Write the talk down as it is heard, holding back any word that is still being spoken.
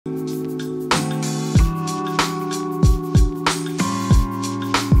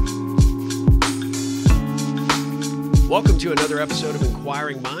Welcome to another episode of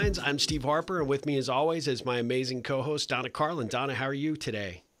Inquiring Minds. I'm Steve Harper, and with me as always is my amazing co-host, Donna Carlin. Donna, how are you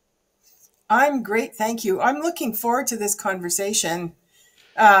today? I'm great, thank you. I'm looking forward to this conversation.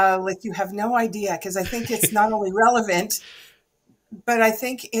 Like you have no idea, because I think it's not only relevant, but I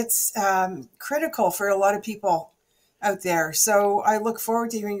think it's critical for a lot of people out there. So I look forward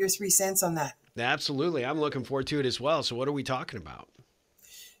to hearing your 3 cents on that. Absolutely. I'm looking forward to it as well. So what are we talking about?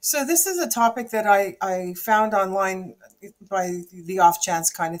 So this is a topic that I found online by the off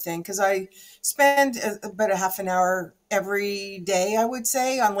chance kind of thing, because I spend about a half an hour every day, I would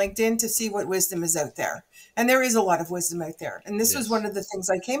say, on LinkedIn to see what wisdom is out there. And there is a lot of wisdom out there. And this was one of the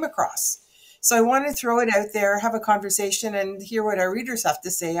things I came across. So I want to throw it out there, have a conversation, and hear what our readers have to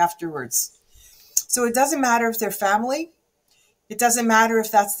say afterwards. So it doesn't matter if they're family. It doesn't matter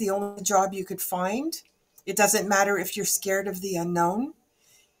if that's the only job you could find. It doesn't matter if you're scared of the unknown.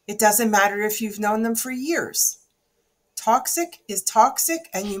 It doesn't matter if you've known them for years. Toxic is toxic,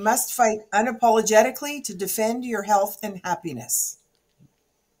 and you must fight unapologetically to defend your health and happiness.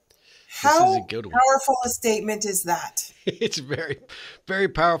 How powerful a statement is that? It's very, very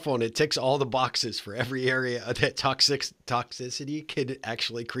powerful, and it ticks all the boxes for every area that toxicity could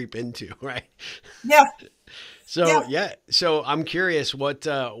actually creep into, right? Yeah. So I'm curious, what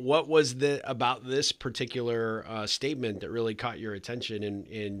was about this particular statement that really caught your attention,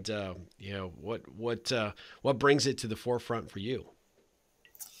 and what brings it to the forefront for you?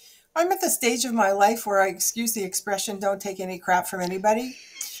 I'm at the stage of my life where I, excuse the expression, don't take any crap from anybody,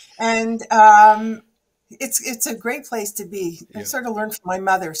 and it's a great place to be. I sort of learned from my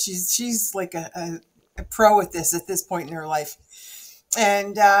mother. She's like a pro at this point in her life,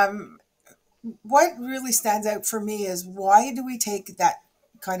 and what really stands out for me is, why do we take that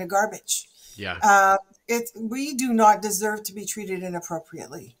kind of garbage? Yeah. We do not deserve to be treated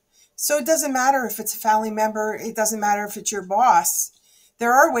inappropriately. So it doesn't matter if it's a family member. It doesn't matter if it's your boss.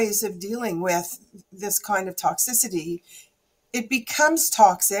 There are ways of dealing with this kind of toxicity. It becomes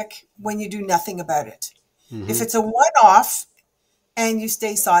toxic when you do nothing about it. Mm-hmm. If it's a one-off and you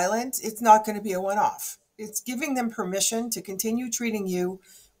stay silent, it's not going to be a one-off. It's giving them permission to continue treating you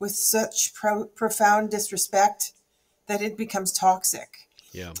with such profound disrespect that it becomes toxic.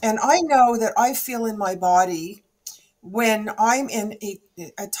 Yeah. And I know that I feel in my body when I'm in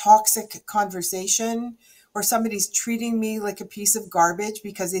a toxic conversation, or somebody's treating me like a piece of garbage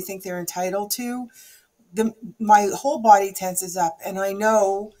because they think they're entitled to, my whole body tenses up. And I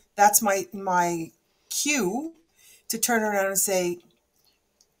know that's my cue to turn around and say,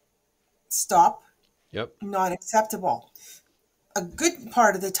 stop. Yep. Not acceptable. A good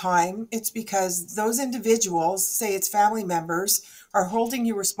part of the time, it's because those individuals, say it's family members, are holding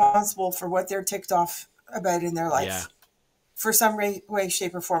you responsible for what they're ticked off about in their life for some way,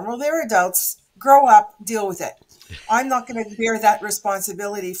 shape, or form. Well, they're adults. Grow up, deal with it. I'm not going to bear that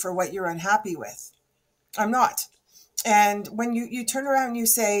responsibility for what you're unhappy with. I'm not. And when you turn around and you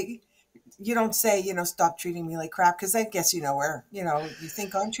say, you don't say, stop treating me like crap, because I guess where, you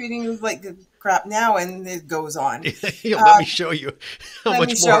think I'm treating you like crap now, and it goes on. Let me show you how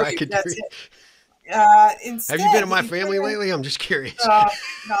much more I could do. Instead, have you been in my family lately? I'm just curious. No,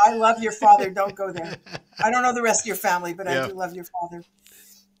 I love your father. Don't go there. I don't know the rest of your family, but I do love your father.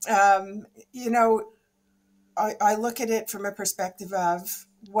 I look at it from a perspective of,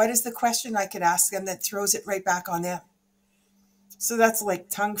 what is the question I could ask them that throws it right back on them? So that's like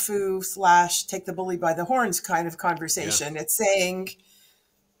tongue fu / take the bully by the horns kind of conversation. Yeah. It's saying,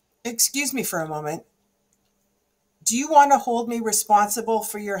 excuse me for a moment. Do you want to hold me responsible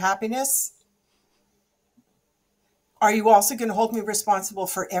for your happiness? Are you also going to hold me responsible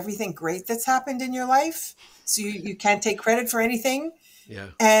for everything great that's happened in your life? So you can't take credit for anything. Yeah.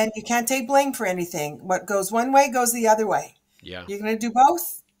 And you can't take blame for anything. What goes one way goes the other way. Yeah. You're going to do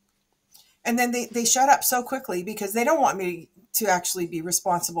both? And then they shut up so quickly because they don't want me to actually be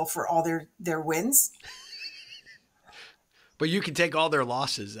responsible for all their wins. But you can take all their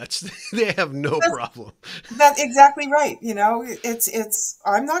losses. They have no problem. That's exactly right. It's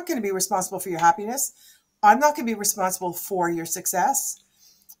I'm not going to be responsible for your happiness. I'm not going to be responsible for your success.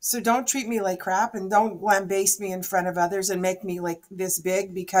 So don't treat me like crap, and don't lambaste me in front of others and make me like this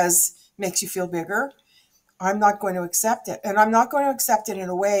big because it makes you feel bigger. I'm not going to accept it. And I'm not going to accept it in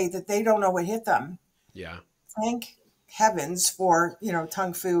a way that they don't know what hit them. Yeah. Thank heavens for,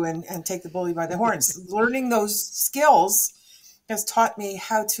 tongue fu and take the bully by the horns. Learning those skills has taught me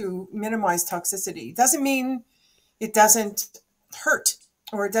how to minimize toxicity. It doesn't mean it doesn't hurt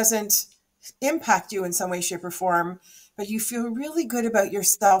or it doesn't impact you in some way, shape, or form, but you feel really good about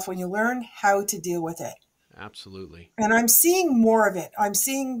yourself when you learn how to deal with it. Absolutely. And I'm seeing more of it. I'm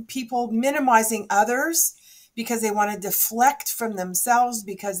seeing people minimizing others because they want to deflect from themselves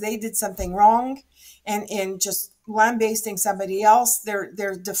because they did something wrong. And in just lambasting somebody else, they're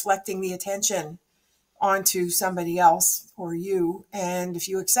deflecting the attention onto somebody else or you. And if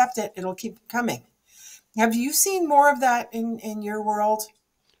you accept it, it'll keep coming. Have you seen more of that in your world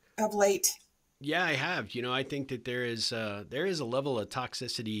of late? Yeah, I have. I think that there is a level of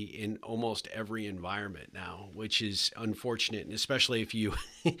toxicity in almost every environment now, which is unfortunate, and especially if you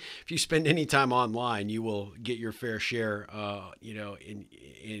if you spend any time online, you will get your fair share,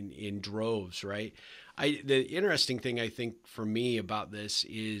 in droves, right? The interesting thing I think for me about this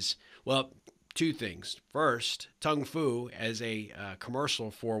is, well, two things. First, Tung Fu as a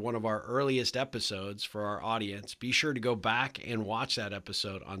commercial for one of our earliest episodes for our audience. Be sure to go back and watch that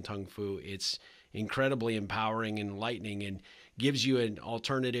episode on Tung Fu. It's incredibly empowering and enlightening and gives you an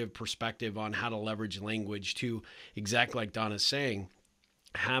alternative perspective on how to leverage language to, exactly like Donna's saying,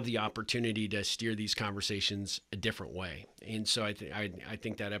 have the opportunity to steer these conversations a different way. And so I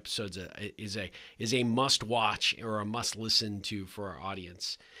think that episode is a must watch or a must listen to for our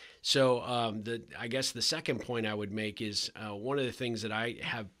audience. So I guess the second point I would make is one of the things that I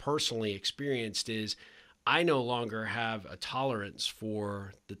have personally experienced is I no longer have a tolerance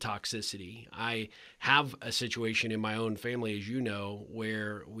for the toxicity. I have a situation in my own family, as you know,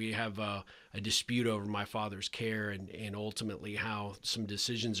 where we have a dispute over my father's care and ultimately how some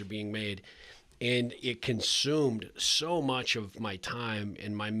decisions are being made. And it consumed so much of my time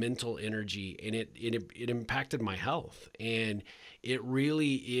and my mental energy, and it impacted my health. And it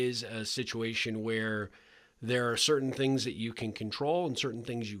really is a situation where there are certain things that you can control and certain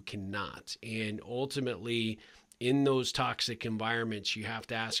things you cannot. And ultimately, in those toxic environments, you have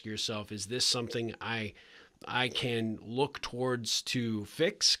to ask yourself, is this something I can look towards to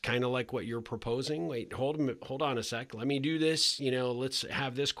fix, kind of like what you're proposing? Wait, hold on a sec. Let me do this. Let's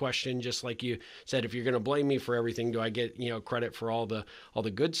have this question, just like you said, if you're going to blame me for everything, do I get, credit for all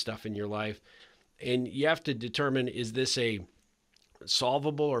the good stuff in your life? And you have to determine, is this a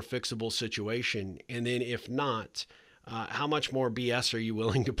solvable or fixable situation? And then if not, how much more BS are you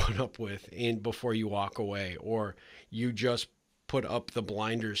willing to put up with before you walk away, or you just put up the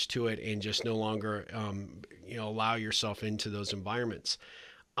blinders to it and just no longer allow yourself into those environments?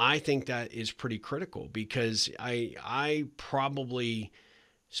 I think that is pretty critical, because I probably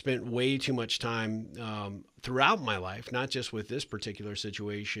spent way too much time throughout my life, not just with this particular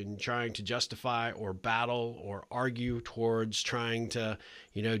situation, trying to justify or battle or argue towards trying to,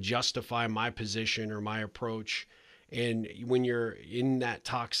 justify my position or my approach. And when you're in that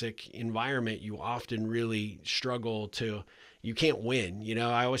toxic environment, you often really struggle to, you can't win.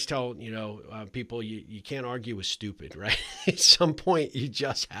 I always tell, people, you can't argue with stupid, right? At some point, you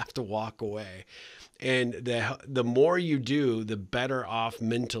just have to walk away. And the more you do, the better off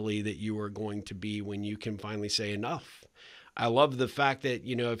mentally that you are going to be when you can finally say enough. I love the fact that,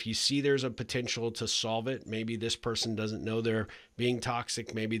 if you see there's a potential to solve it, maybe this person doesn't know they're being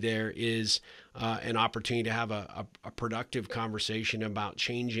toxic. Maybe there is an opportunity to have a productive conversation about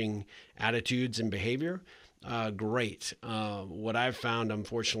changing attitudes and behavior. Great. What I've found,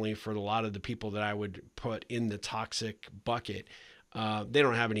 unfortunately, for a lot of the people that I would put in the toxic bucket, they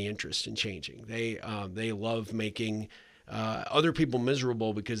don't have any interest in changing. They love making other people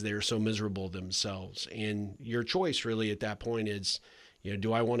miserable because they are so miserable themselves. And your choice really at that point is,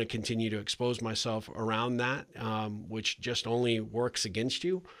 do I want to continue to expose myself around that, which just only works against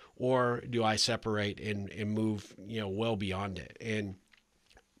you, or do I separate and move, well beyond it? And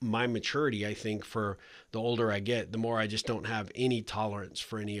my maturity, I think, for the older I get, the more I just don't have any tolerance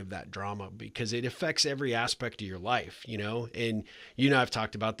for any of that drama, because it affects every aspect of your life, and I've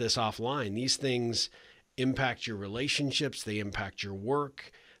talked about this offline. These things impact your relationships. They impact your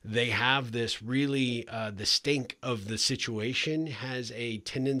work. They have this really, the stink of the situation has a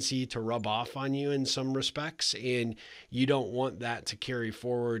tendency to rub off on you in some respects. And you don't want that to carry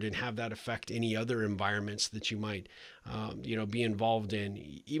forward and have that affect any other environments that you might, be involved in,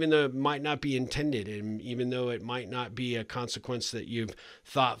 even though it might not be intended. And even though it might not be a consequence that you've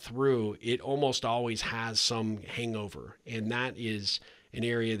thought through, it almost always has some hangover. And that is an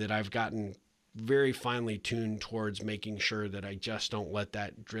area that I've gotten very finely tuned towards making sure that I just don't let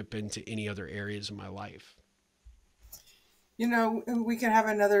that drip into any other areas of my life. We can have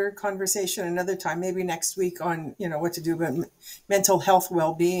another conversation another time, maybe next week, on, what to do about mental health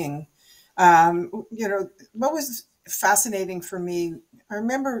well-being. What was fascinating for me, I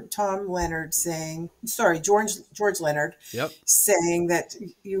remember George Leonard Yep. saying that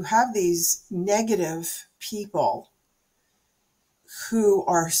you have these negative people who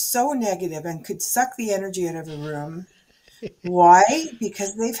are so negative and could suck the energy out of a room, Why?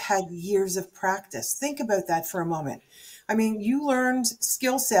 Because they've had years of practice. Think about that for a moment. I mean, you learned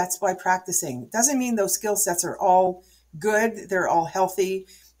skill sets by practicing. Doesn't mean those skill sets are all good, they're all healthy,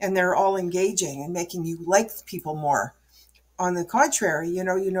 and they're all engaging and making you like people more. On the contrary,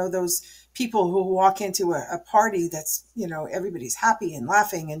 those people who walk into a party that's, everybody's happy and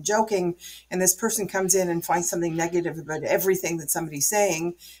laughing and joking, and this person comes in and finds something negative about everything that somebody's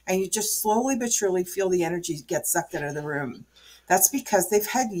saying, and you just slowly but surely feel the energy get sucked out of the room. That's because they've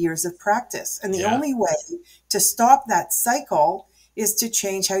had years of practice. And the Yeah. only way to stop that cycle is to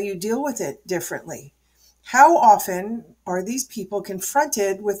change how you deal with it differently. How often are these people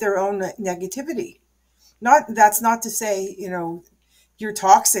confronted with their own negativity? Not That's not to say, you're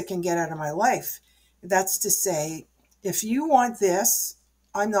toxic and get out of my life. That's to say, if you want this,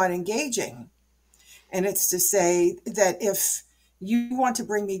 I'm not engaging. And it's to say that if you want to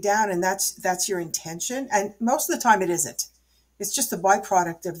bring me down and that's your intention, and most of the time it isn't. It's just a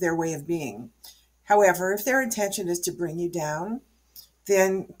byproduct of their way of being. However, if their intention is to bring you down,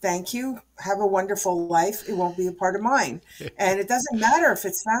 then thank you. Have a wonderful life. It won't be a part of mine. And it doesn't matter if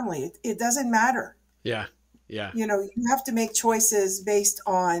it's family. It doesn't matter. Yeah. Yeah. You have to make choices based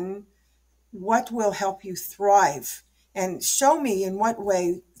on what will help you thrive, and show me in what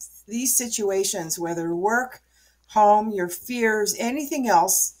way these situations, whether work, home, your fears, anything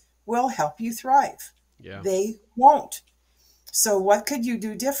else, will help you thrive. Yeah. They won't. So what could you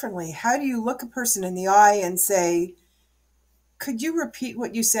do differently? How do you look a person in the eye and say, could you repeat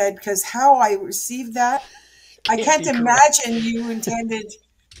what you said? Because how I received that, I Can't can't be correct. imagine you intended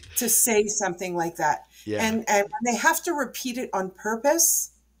to say something like that. Yeah. And when they have to repeat it on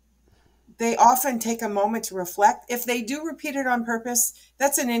purpose, they often take a moment to reflect. If they do repeat it on purpose,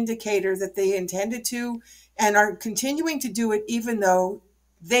 that's an indicator that they intended to and are continuing to do it, even though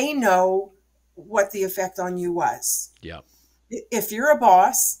they know what the effect on you was. Yeah. If you're a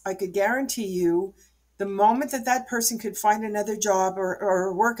boss, I could guarantee you the moment that that person could find another job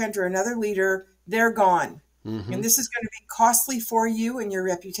or work under another leader, they're gone. Mm-hmm. And this is going to be costly for you and your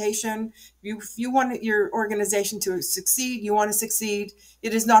reputation. If you want your organization to succeed, you want to succeed,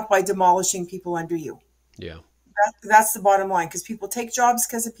 it is not by demolishing people under you. Yeah. That's the bottom line, because people take jobs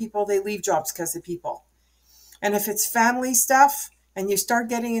because of people, they leave jobs because of people. And if it's family stuff and you start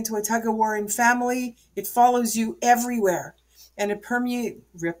getting into a tug of war in family, it follows you everywhere. And it permeates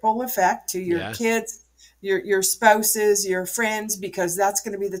ripple effect to your Yeah. kids, your spouses, your friends, because that's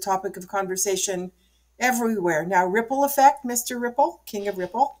going to be the topic of conversation everywhere. Now, ripple effect, Mr. Ripple, King of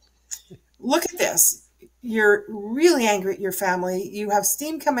Ripple. Look at this. You're really angry at your family. You have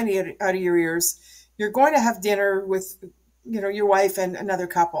steam coming out of your ears. You're going to have dinner with, your wife and another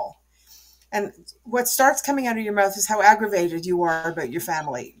couple. And what starts coming out of your mouth is how aggravated you are about your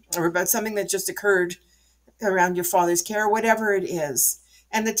family or about something that just occurred around your father's care, whatever it is.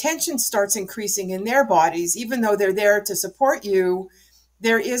 And the tension starts increasing in their bodies, even though they're there to support you.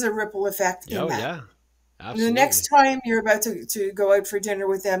 There is a ripple effect in Oh, that. yeah. The next Absolutely. time you're about to go out for dinner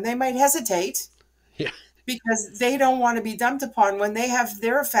with them, they might hesitate Yeah. because they don't want to be dumped upon when they have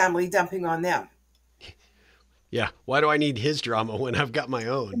their family dumping on them. Yeah. Why do I need his drama when I've got my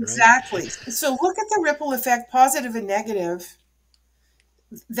own, right? Exactly. So look at the ripple effect, positive and negative,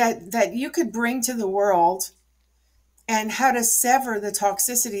 that you could bring to the world, and how to sever the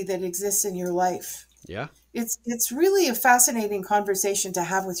toxicity that exists in your life. Yeah. It's really a fascinating conversation to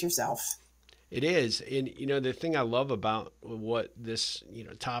have with yourself. It is. And the thing I love about what this,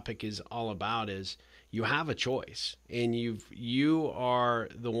 topic is all about is you have a choice, and you are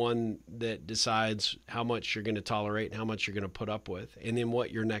the one that decides how much you're going to tolerate and how much you're going to put up with, and then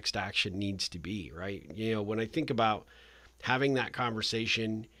what your next action needs to be, right? When I think about having that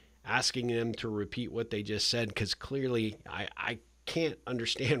conversation, asking them to repeat what they just said, because clearly I can't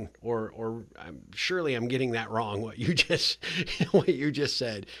understand, or surely I'm getting that wrong. What you just what you just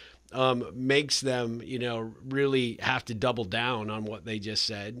said makes them really have to double down on what they just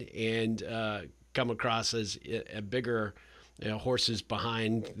said, and come across as a bigger horses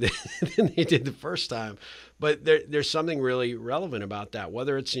behind than they did the first time. But there's something really relevant about that,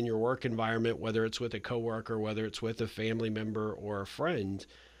 whether it's in your work environment, whether it's with a coworker, whether it's with a family member or a friend.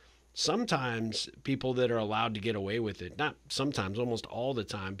 Sometimes people that are allowed to get away with it, not sometimes, almost all the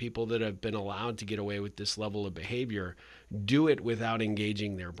time, people that have been allowed to get away with this level of behavior do it without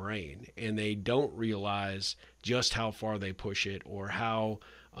engaging their brain, and they don't realize just how far they push it, or how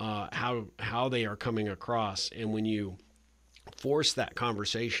they are coming across. And when you force that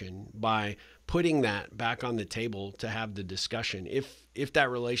conversation by putting that back on the table to have the discussion, if that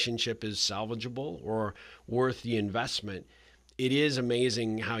relationship is salvageable or worth the investment, it is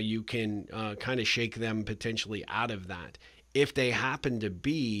amazing how you can kind of shake them potentially out of that if they happen to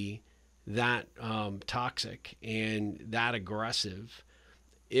be that toxic and that aggressive.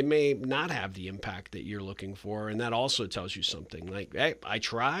 It may not have the impact that you're looking for, and that also tells you something like, hey, I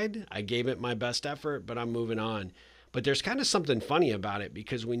tried, I gave it my best effort, but I'm moving on. But there's kind of something funny about it,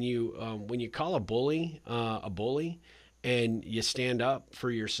 because when you call a bully, and you stand up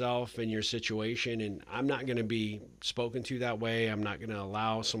for yourself and your situation, and I'm not going to be spoken to that way. I'm not going to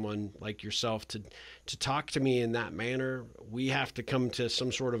allow someone like yourself to talk to me in that manner. We have to come to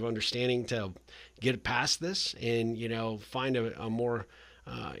some sort of understanding to get past this, and find a more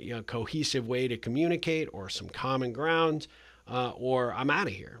cohesive way to communicate, or some common ground, or I'm out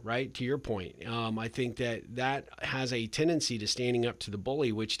of here, right? To your point, I think that has a tendency to standing up to the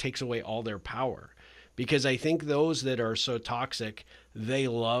bully, which takes away all their power. Because I think those that are so toxic, they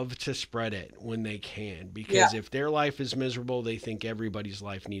love to spread it when they can. Yeah. Because if their life is miserable, they think everybody's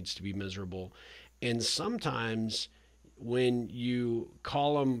life needs to be miserable. And sometimes when you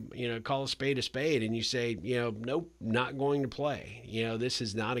call them, call a spade, and you say, nope, not going to play. This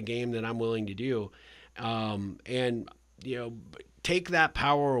is not a game that I'm willing to do. And, take that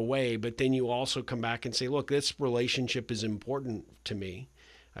power away. But then you also come back and say, look, this relationship is important to me.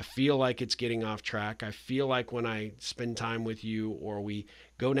 I feel like it's getting off track. I feel like when I spend time with you, or we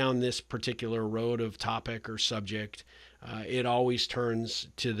go down this particular road of topic or subject, it always turns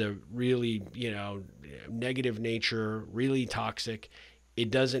to the really, negative nature, really toxic.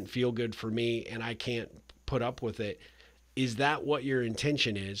 It doesn't feel good for me, and I can't put up with it. Is that what your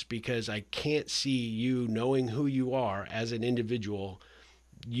intention is? Because I can't see you, knowing who you are as an individual,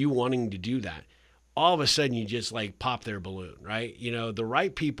 you wanting to do that. All of a sudden you just like pop their balloon, right? The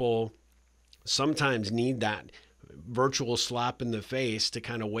right people sometimes need that virtual slap in the face to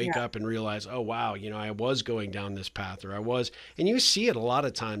kind of wake Yeah. up and realize, oh, wow, I was going down this path, or I was. And you see it a lot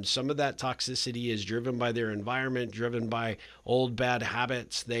of times. Some of that toxicity is driven by their environment, driven by old bad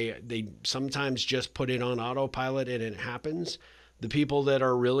habits. They sometimes just put it on autopilot and it happens. The people that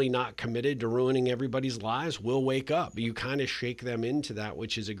are really not committed to ruining everybody's lives will wake up. You kind of shake them into that,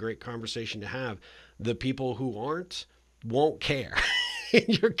 which is a great conversation to have. The people who aren't won't care.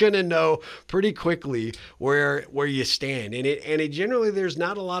 You're going to know pretty quickly where you stand. And it generally, there's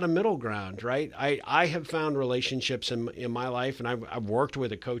not a lot of middle ground, right? I have found relationships in my life, and I've worked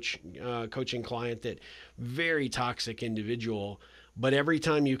with a coaching client that very toxic individual. But every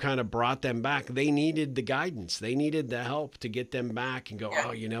time you kind of brought them back, they needed the guidance. They needed the help to get them back and go,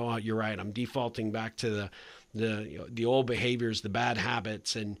 Yeah. oh, you're right. I'm defaulting back to the old behaviors, the bad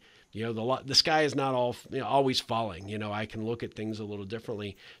habits, and the sky is not all always falling. I can look at things a little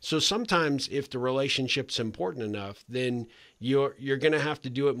differently. So sometimes, if the relationship's important enough, then you're going to have to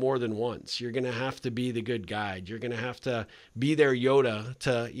do it more than once. You're going to have to be the good guide. You're going to have to be their Yoda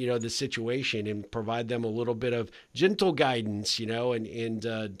to the situation, and provide them a little bit of gentle guidance,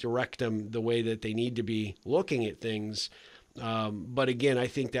 and direct them the way that they need to be looking at things. But again, I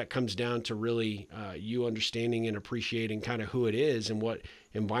think that comes down to really you understanding and appreciating kind of who it is and what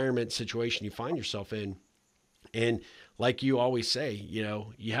environment, situation you find yourself in. And like you always say,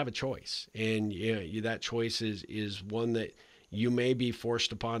 you have a choice, and that choice is one that you may be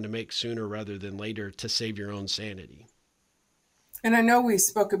forced upon to make sooner rather than later to save your own sanity. And I know we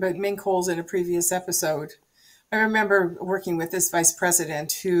spoke about mink holes in a previous episode. I remember working with this vice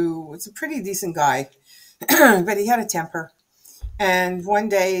president who was a pretty decent guy, but he had a temper. And one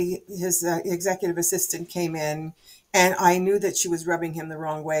day his executive assistant came in, and I knew that she was rubbing him the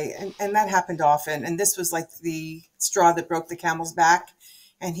wrong way. And that happened often. And this was like the straw that broke the camel's back.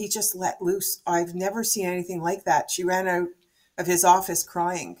 And he just let loose. I've never seen anything like that. She ran out of his office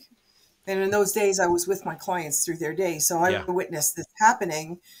crying. And in those days, I was with my clients through their day. So I Yeah. witnessed this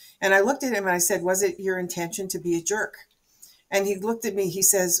happening. And I looked at him and I said, was it your intention to be a jerk? And he looked at me, he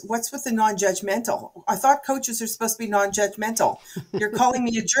says, what's with the non-judgmental? I thought coaches are supposed to be non-judgmental. You're calling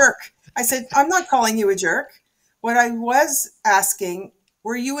me a jerk. I said, I'm not calling you a jerk. What I was asking,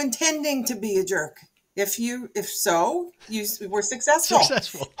 were you intending to be a jerk? If so, you were successful.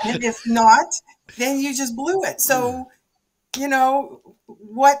 Successful. And if not, then you just blew it. So,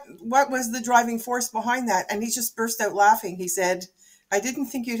 what was the driving force behind that? And he just burst out laughing. He said, I didn't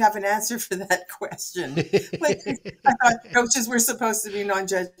think you'd have an answer for that question. Like, I thought coaches were supposed to be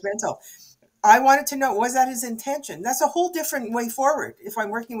non-judgmental. I wanted to know, was that his intention? That's a whole different way forward if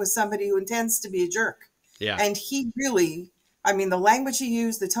I'm working with somebody who intends to be a jerk. Yeah. And he really, I mean, the language he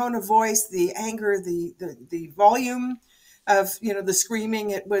used, the tone of voice, the anger, the volume of, the screaming,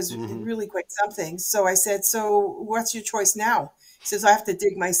 it was really quite something. So I said, so what's your choice now? He says, I have to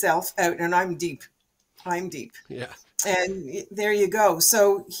dig myself out, and I'm deep. I'm deep. Yeah. And there you go.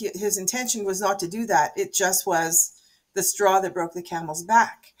 So his intention was not to do that. It just was the straw that broke the camel's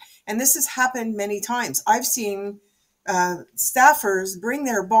back. And this has happened many times. I've seen staffers bring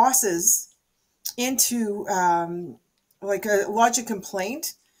their bosses into like a lodge a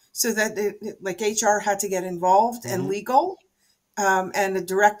complaint so that like HR had to get involved and Mm-hmm. legal. And the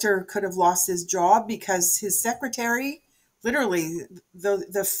director could have lost his job because his secretary, literally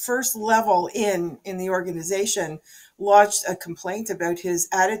the first level in the organization, lodged a complaint about his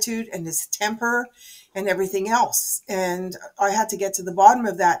attitude and his temper and everything else. And I had to get to the bottom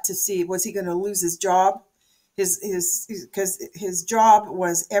of that to see, was he going to lose his job? His because his job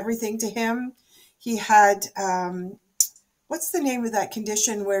was everything to him. He had what's the name of that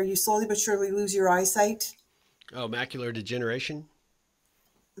condition where you slowly but surely lose your eyesight? Oh, macular degeneration.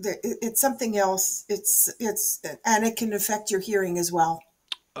 It's something else. And it can affect your hearing as well.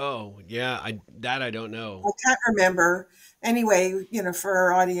 Oh, yeah. I don't know. I can't remember. Anyway, for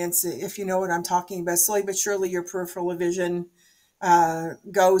our audience, if you know what I'm talking about, slowly but surely your peripheral vision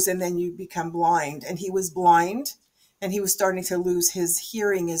goes, and then you become blind. And he was blind, and he was starting to lose his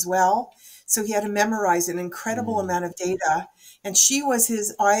hearing as well. So he had to memorize an incredible Mm, amount of data. And she was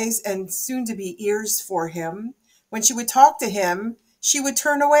his eyes and soon to be ears for him. When she would talk to him, she would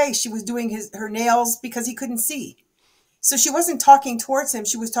turn away. She was doing her nails because he couldn't see. So she wasn't talking towards him.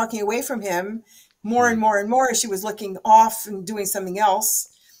 She was talking away from him more and mm, more and more as she was looking off and doing something else.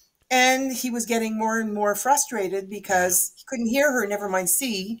 And he was getting more and more frustrated yeah. because he couldn't hear her, never mind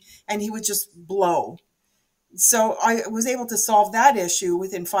see, and he would just blow. So I was able to solve that issue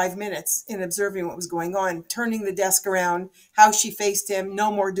within 5 minutes in observing what was going on, turning the desk around, how she faced him, no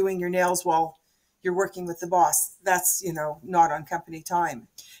more doing your nails while you're working with the boss. That's, not on company time.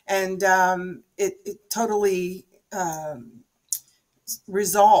 And it totally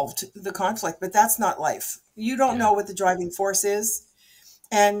resolved the conflict, but that's not life. You don't Yeah. know what the driving force is.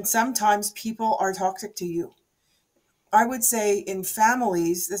 And sometimes people are toxic to you. I would say in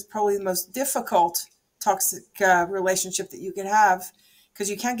families, that's probably the most difficult toxic relationship that you could have because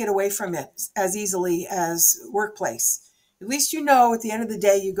you can't get away from it as easily as workplace. At least at the end of the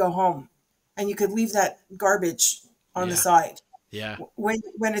day, you go home and you could leave that garbage on the Yeah. side. Yeah. When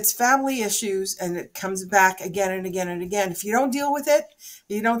it's family issues and it comes back again and again and again, if you don't deal with it,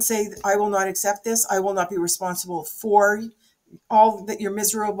 you don't say, I will not accept this, I will not be responsible for all that you're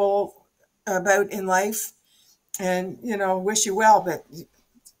miserable about in life, and wish you well, but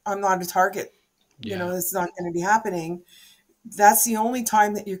I'm not a target. Yeah. It's not going to be happening. That's the only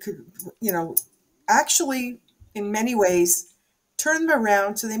time that you could, actually, in many ways, turn them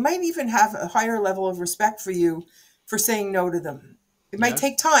around so they might even have a higher level of respect for you for saying no to them. It might Yeah.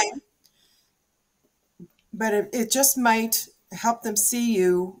 take time, but it just might help them see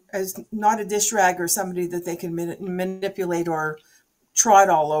you as not a dish rag or somebody that they can manipulate or trot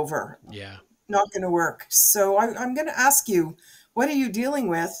all over. Yeah. Not going to work. So I'm going to ask you, what are you dealing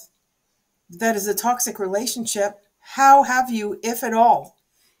with that is a toxic relationship? How have you, if at all,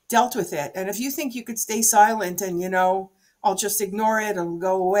 dealt with it? And if you think you could stay silent and, I'll just ignore it and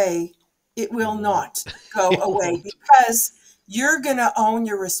go away, it It will won't. not go It away won't. because you're going to own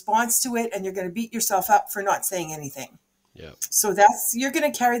your response to it and you're going to beat yourself up for not saying anything. Yep. So you're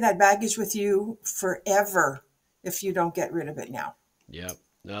going to carry that baggage with you forever if you don't get rid of it now. Yep.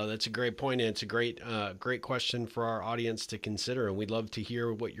 No, that's a great point, and it's a great question for our audience to consider. And we'd love to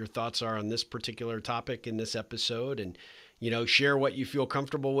hear what your thoughts are on this particular topic in this episode, and share what you feel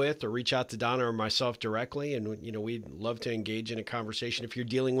comfortable with, or reach out to Donna or myself directly. And we'd love to engage in a conversation if you're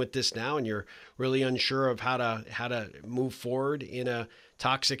dealing with this now and you're really unsure of how to move forward in a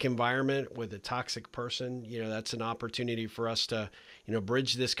toxic environment with a toxic person. That's an opportunity for us to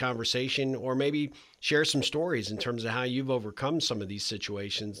bridge this conversation, or maybe share some stories in terms of how you've overcome some of these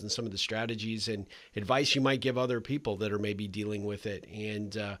situations and some of the strategies and advice you might give other people that are maybe dealing with it.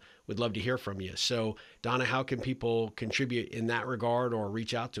 And we'd love to hear from you. So, Donna, how can people contribute in that regard or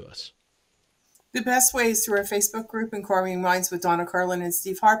reach out to us? The best way is through our Facebook group, Inquiring Minds with Donna Carlin and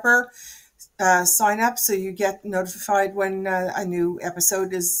Steve Harper. Sign up so you get notified when a new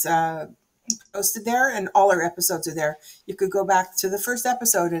episode is posted there, and all our episodes are there. You could go back to the first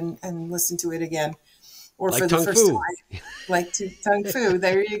episode and listen to it again, or Like for the Tung first Fu. time, like to Tung Fu.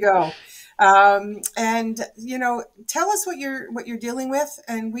 There you go. And tell us what you're dealing with,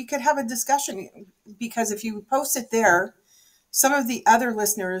 and we could have a discussion. Because if you post it there, some of the other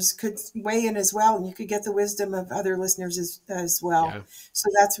listeners could weigh in as well, and you could get the wisdom of other listeners as well. Yeah. So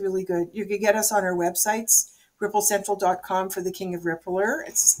that's really good. You could get us on our websites, ripplecentral.com for the King of Rippler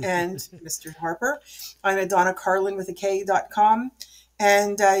and Mr. Harper. I'm at Donna Carlin with a K.com,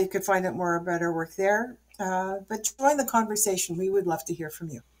 and you could find out more about our work there. But join the conversation. We would love to hear from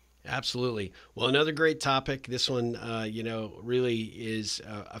you. Absolutely. Well, another great topic. This one, really is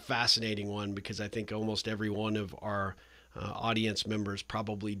a fascinating one because I think almost every one of our audience members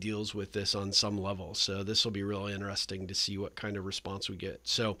probably deals with this on some level. So this will be really interesting to see what kind of response we get.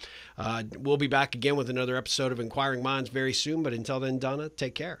 So we'll be back again with another episode of Inquiring Minds very soon. But until then, Donna,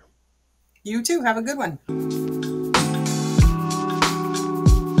 take care. You too. Have a good one.